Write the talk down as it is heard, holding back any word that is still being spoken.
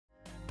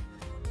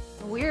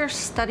We're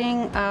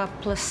studying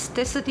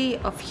plasticity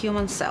of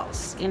human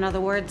cells. In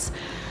other words,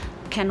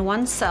 can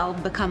one cell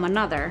become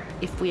another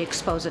if we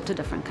expose it to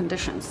different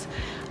conditions?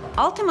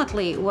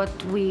 Ultimately, what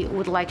we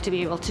would like to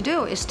be able to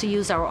do is to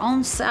use our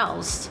own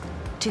cells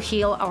to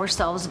heal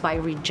ourselves by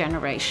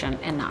regeneration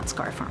and not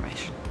scar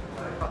formation.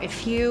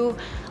 If you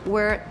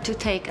were to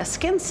take a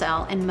skin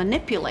cell and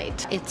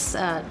manipulate its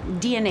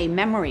DNA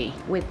memory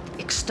with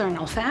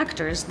external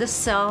factors, this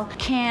cell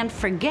can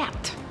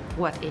forget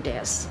what it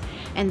is.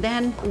 And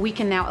then we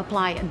can now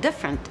apply a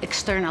different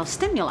external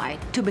stimuli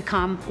to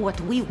become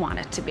what we want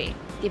it to be.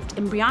 If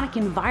the embryonic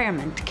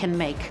environment can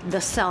make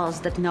the cells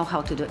that know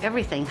how to do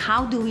everything,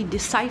 how do we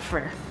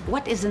decipher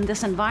what is in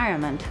this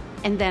environment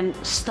and then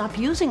stop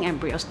using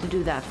embryos to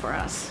do that for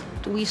us?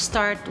 We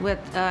start with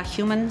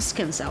human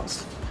skin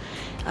cells.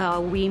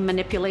 We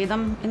manipulate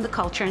them in the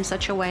culture in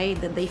such a way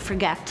that they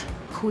forget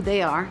who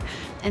they are,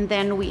 and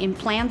then we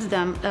implant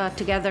them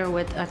together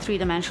with a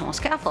three-dimensional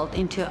scaffold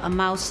into a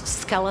mouse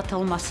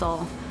skeletal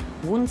muscle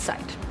wound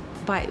site.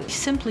 By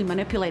simply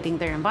manipulating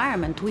their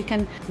environment, we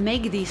can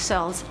make these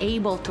cells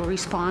able to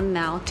respond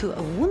now to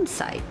a wound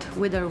site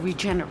with a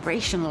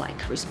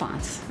regeneration-like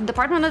response. The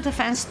Department of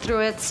Defense, through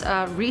its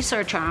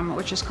research arm,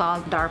 which is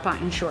called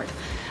DARPA in short,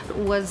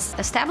 was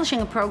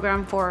establishing a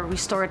program for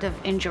restorative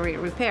injury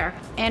repair.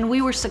 And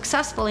we were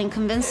successful in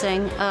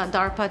convincing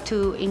DARPA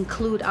to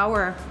include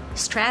our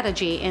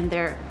strategy in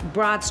their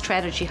broad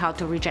strategy how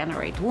to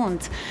regenerate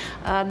wounds.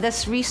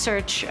 This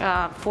research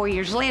 4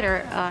 years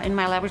later in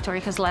my laboratory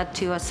has led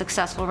to a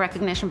successful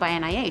recognition by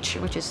NIH,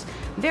 which is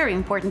very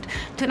important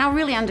to now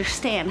really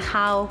understand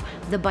how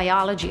the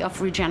biology of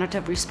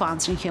regenerative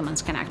response in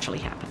humans can actually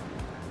happen.